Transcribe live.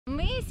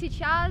Мы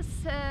сейчас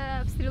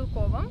в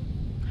Стрелковом,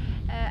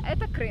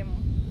 это Крым.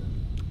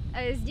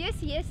 Здесь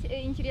есть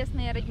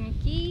интересные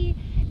родники,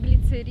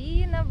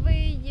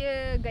 глицериновый,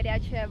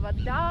 горячая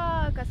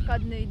вода,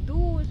 каскадный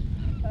душ,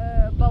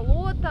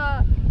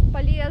 болото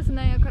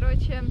полезное,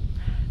 короче.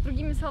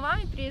 Другими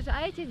словами,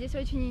 приезжайте, здесь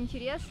очень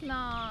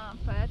интересно,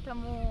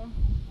 поэтому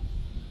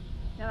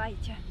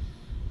давайте,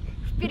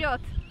 вперед!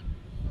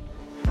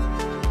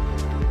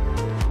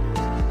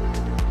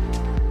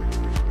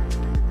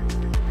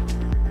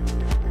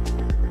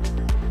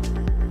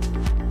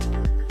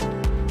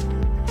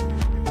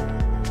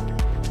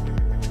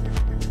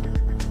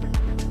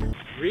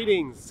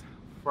 Greetings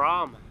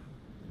from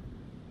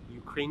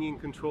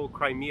Ukrainian-controlled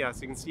Crimea.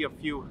 So you can see a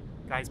few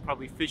guys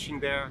probably fishing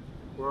there.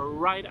 We're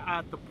right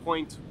at the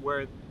point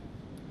where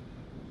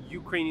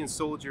Ukrainian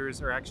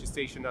soldiers are actually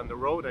stationed on the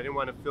road. I didn't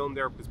want to film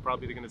there because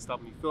probably they're going to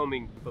stop me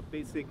filming. But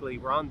basically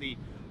we're on the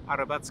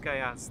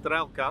Arabatskaya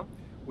Strelka,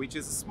 which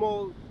is a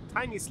small,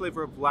 tiny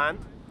sliver of land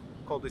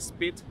called a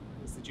spit,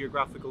 is the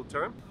geographical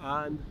term.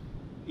 And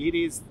it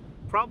is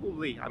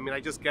probably, I mean,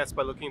 I just guessed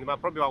by looking at the map,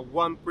 probably about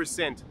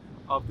 1%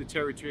 of the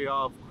territory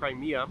of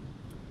Crimea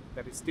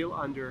that is still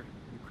under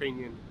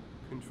Ukrainian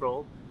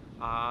control.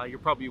 You're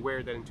probably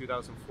aware that in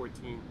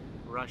 2014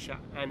 Russia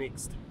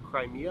annexed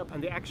Crimea,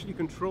 and they actually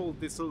controlled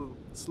this little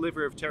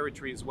sliver of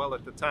territory as well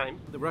at the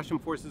time. The Russian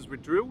forces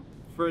withdrew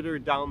further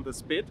down the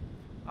spit.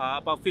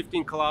 About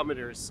 15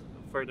 kilometers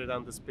further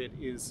down the spit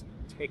is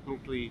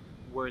technically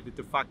where the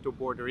de facto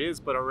border is,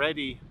 but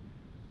already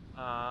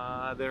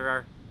there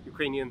are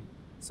Ukrainian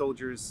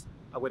soldiers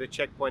with a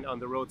checkpoint on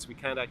the road, so we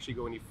can't actually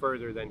go any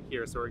further than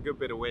here, so we're a good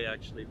bit away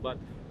actually. But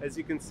as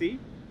you can see,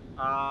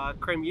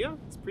 Crimea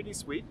is pretty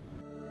sweet.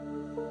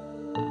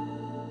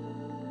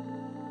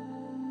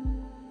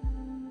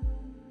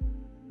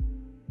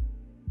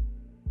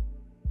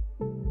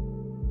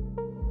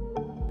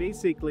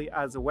 Basically,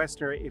 as a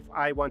Westerner, if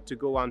I want to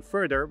go on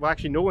further, well,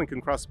 actually no one can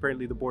cross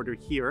apparently the border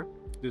here,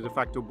 the de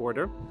facto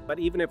border, but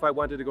even if I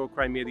wanted to go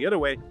Crimea the other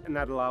way, I'm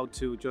not allowed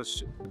to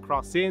just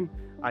cross in.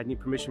 I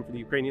need permission from the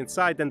Ukrainian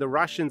side. Then the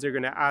Russians are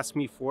going to ask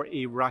me for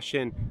a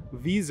Russian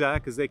visa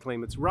because they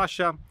claim it's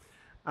Russia,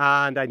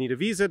 and I need a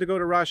visa to go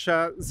to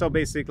Russia. So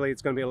basically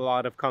it's going to be a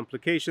lot of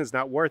complications.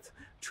 Not worth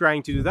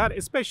trying to do that,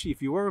 especially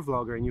if you are a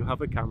vlogger and you have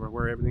a camera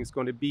where everything's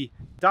going to be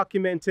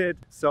documented.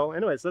 So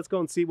anyways, let's go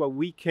and see what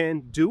we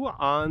can do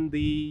on the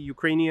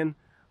Ukrainian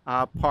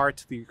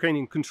part, the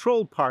Ukrainian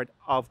controlled part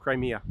of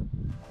Crimea.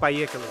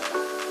 Поехали!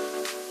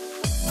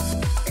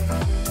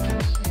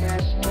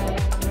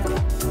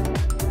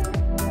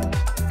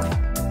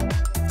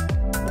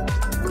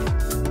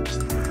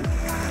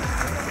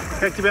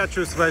 Как тебя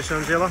чувствуешь,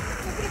 Анжела?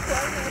 Ну,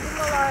 прикольно. Я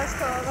думала,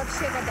 что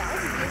вообще вода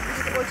здесь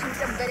будет очень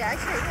прям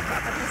горячая, ну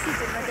как,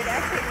 относительно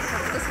горячая.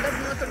 Что сюда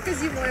было только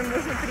зимой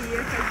можно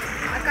приехать.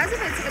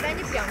 Оказывается, вода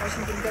не прям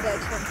очень прям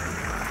горячая.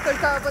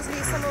 Только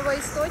возле самого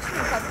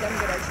источника прям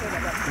горячая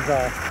вода.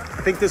 Да.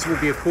 I think this would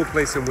be a cool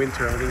place in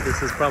winter. I think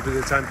this is probably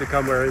the time to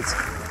come where it's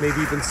maybe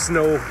even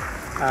snow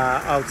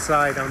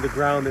outside on the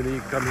ground, and then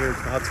you come here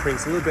to the hot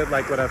springs. A little bit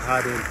like what I've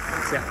had in,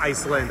 say,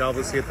 Iceland,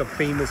 obviously at the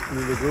famous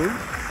Blue Lagoon.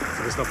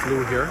 So there's no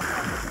blue here.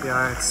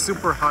 Yeah, it's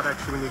super hot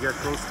actually when you get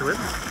close to it.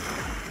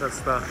 That's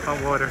the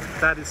hot water.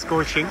 That is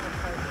scorching.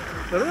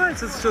 But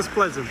otherwise, it's just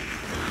pleasant.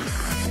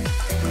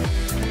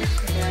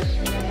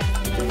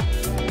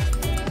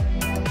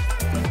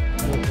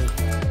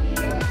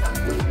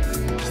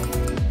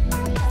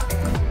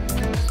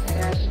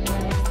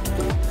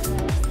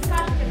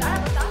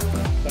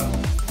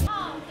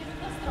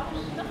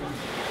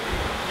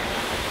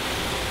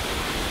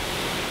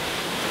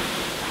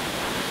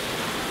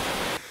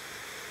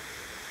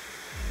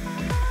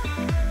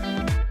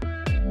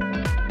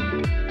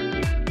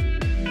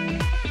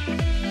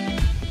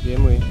 Где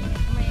мы?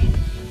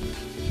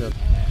 Сейчас.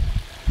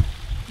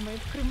 Мы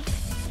в Крыму.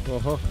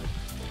 Ого.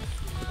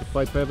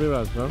 Это первый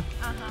раз, да?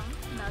 Ага,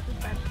 да, тут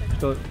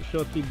перше.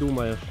 Що ти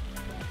думаєш?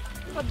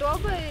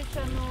 Подобається,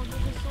 ну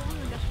дуже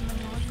сумно, що ми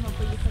не можемо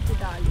поїхати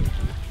далі.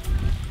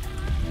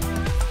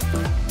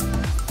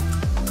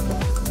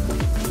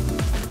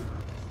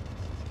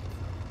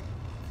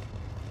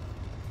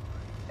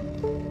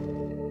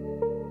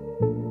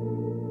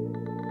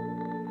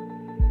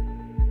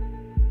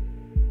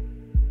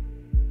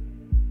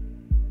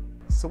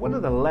 So one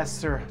of the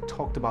lesser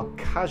talked about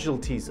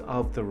casualties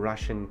of the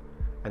Russian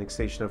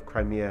annexation of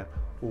Crimea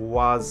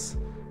was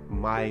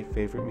my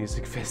favorite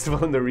music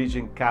festival in the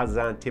region,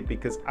 Kazan,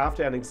 because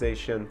after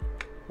annexation,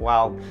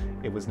 well,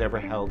 it was never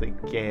held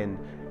again,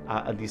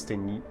 at least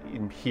in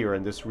here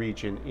in this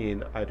region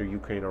in either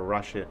Ukraine or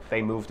Russia.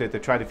 They moved it, they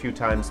tried a few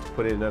times to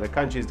put it in other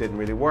countries, didn't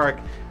really work,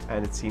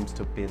 and it seems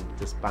to have been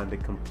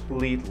disbanded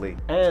completely.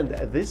 And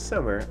this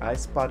summer I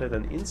spotted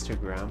on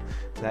Instagram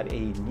that a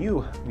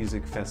new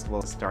music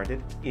festival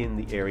started in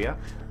the area.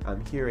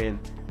 I'm here in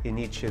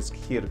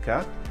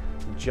Inicheskirka,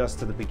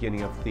 just at the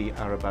beginning of the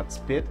Arabat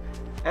Spit,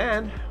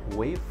 and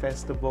Wave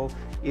Festival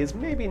is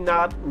maybe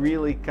not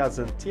really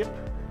Kazantip,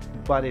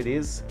 but it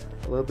is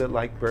a little bit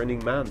like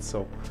Burning Man.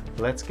 So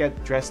let's get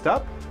dressed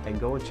up and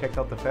go and check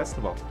out the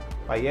festival.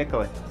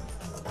 Поехали.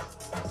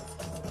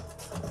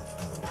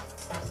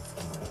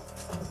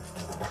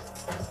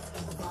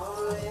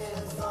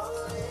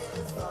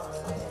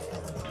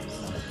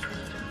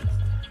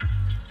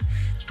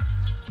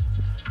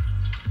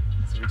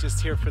 We're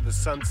just here for the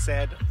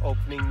sunset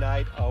opening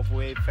night of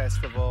Wave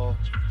Festival.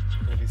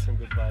 Gonna be some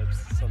good vibes,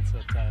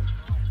 sunset time.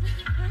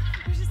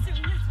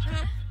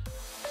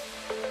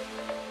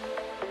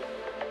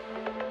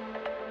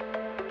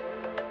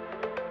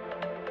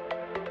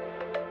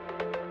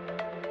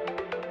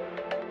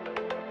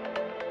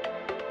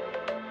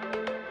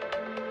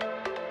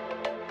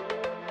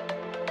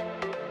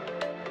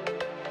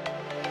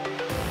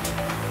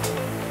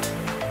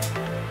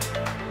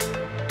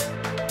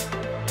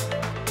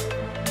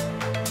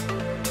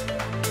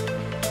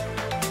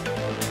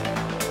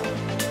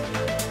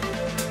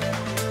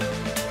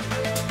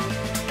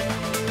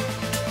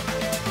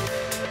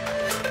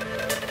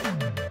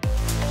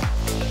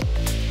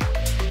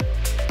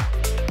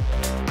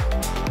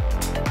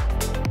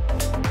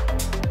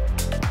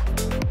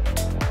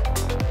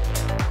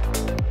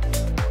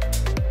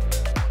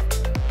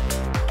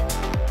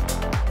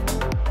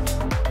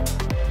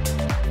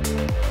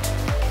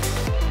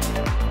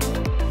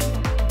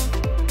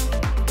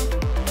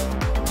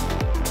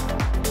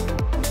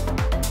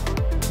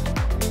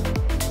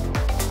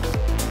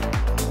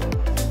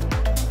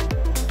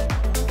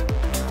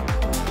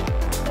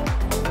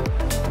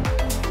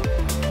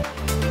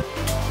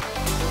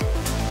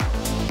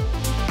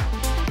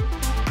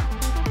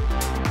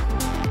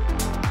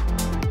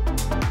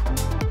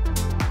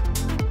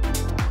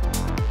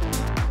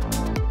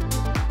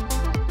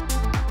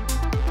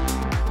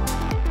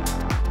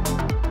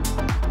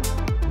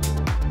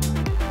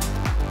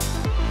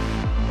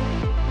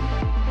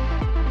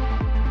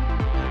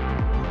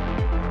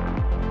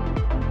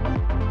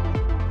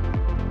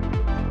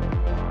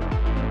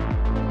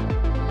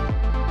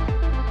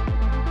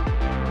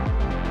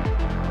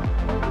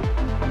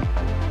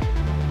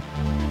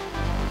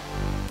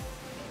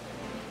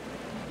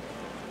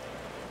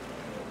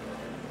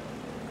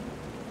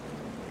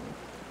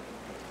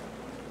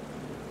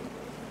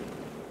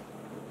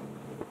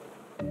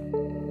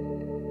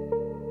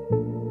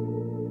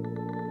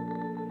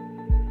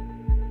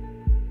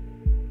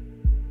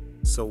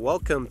 So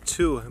welcome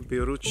to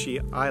Biruchy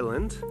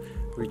Island.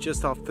 We're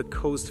just off the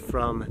coast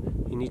from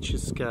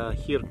Hinicheska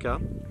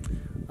Hirka,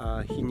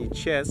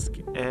 Hinichesk,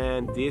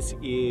 and this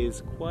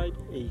is quite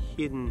a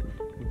hidden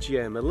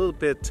gem, a little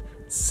bit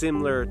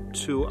similar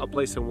to a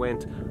place I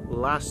went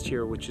last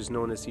year, which is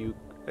known as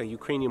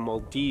Ukrainian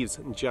Maldives,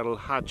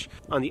 Jarlhach,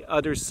 on the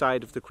other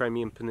side of the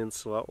Crimean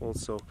Peninsula,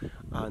 also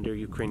under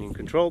Ukrainian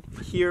control.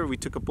 Here we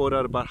took a boat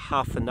out about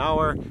half an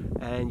hour,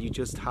 and you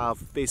just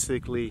have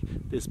basically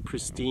this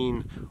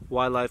pristine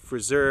wildlife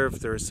reserve.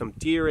 There are some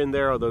deer in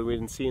there, although we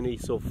didn't see any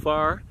so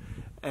far.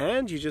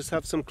 And you just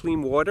have some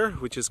clean water,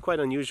 which is quite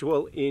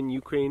unusual in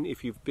Ukraine.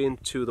 If you've been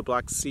to the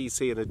Black Sea,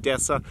 say in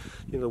Odessa,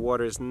 the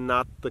water is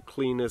not the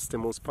cleanest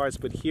in most parts.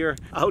 But here,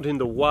 out in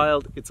the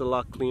wild, it's a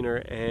lot cleaner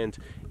and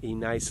a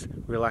nice,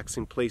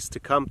 relaxing place to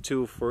come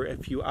to for a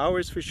few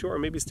hours for sure, or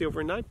maybe stay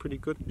overnight. Pretty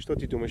good. Что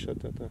ты думаешь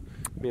от этого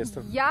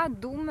места? Я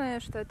думаю,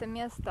 что это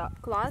место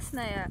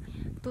классное.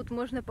 Тут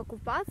можно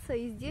покупаться,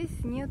 и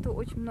здесь нету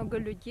очень много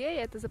людей.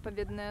 Это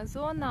заповедная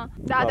зона.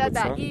 Да.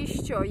 И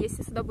еще,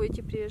 если сюда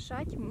будете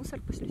приезжать, мусор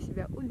после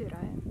себя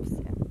убираем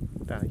все.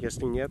 Да,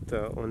 если нет,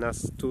 у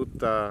нас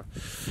тут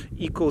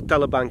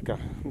эко-талибанка,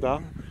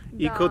 да?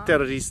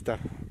 Эко-террориста.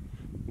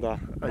 Да,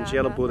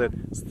 Анжела будет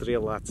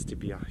стрелять в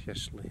тебя,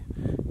 если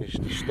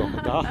что,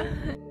 да?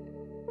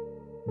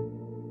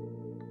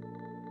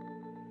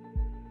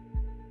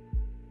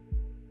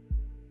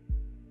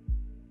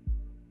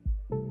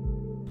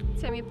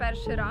 Це мій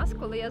перший раз,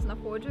 коли я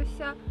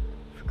знаходжуся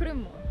в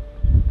Криму.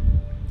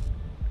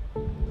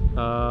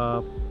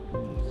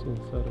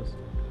 Зараз.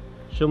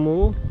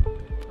 Чому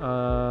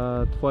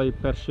твій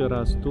перший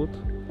раз тут?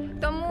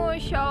 Тому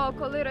що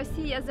коли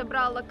Росія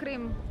забрала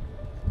Крим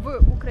в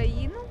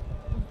Україну,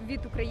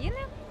 від України,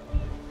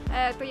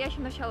 то я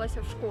ще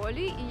навчалася в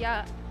школі, і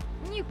я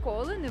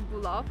ніколи не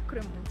була в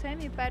Криму. Це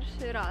мій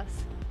перший раз.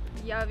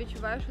 Я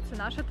відчуваю, що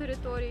це наша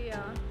територія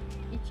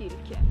і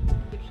тільки,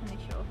 більше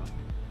нічого.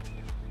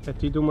 А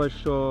ти думаєш,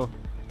 що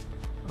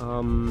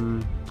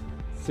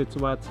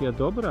ситуація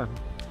добра?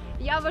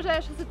 Я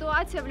вважаю, що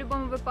ситуація в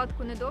будь-якому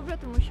випадку не добра,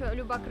 тому що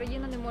будь-яка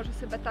країна не може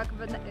себе так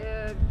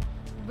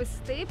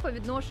вести по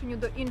відношенню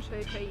до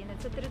іншої країни.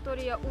 Це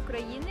територія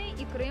України,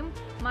 і Крим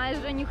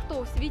майже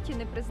ніхто в світі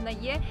не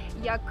признає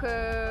як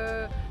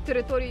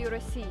територію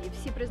Росії.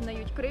 Всі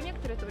признають Крим як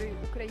територію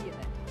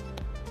України.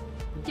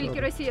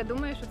 Тільки Росія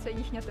думає, що це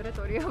їхня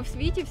територія. У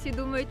світі всі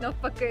думають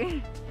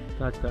навпаки.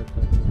 Так.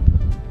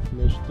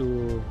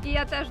 І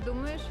я теж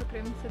думаю, що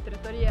Крим – це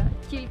територія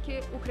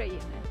тільки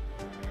України.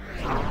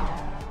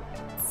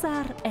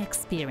 Tsar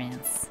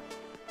Experience.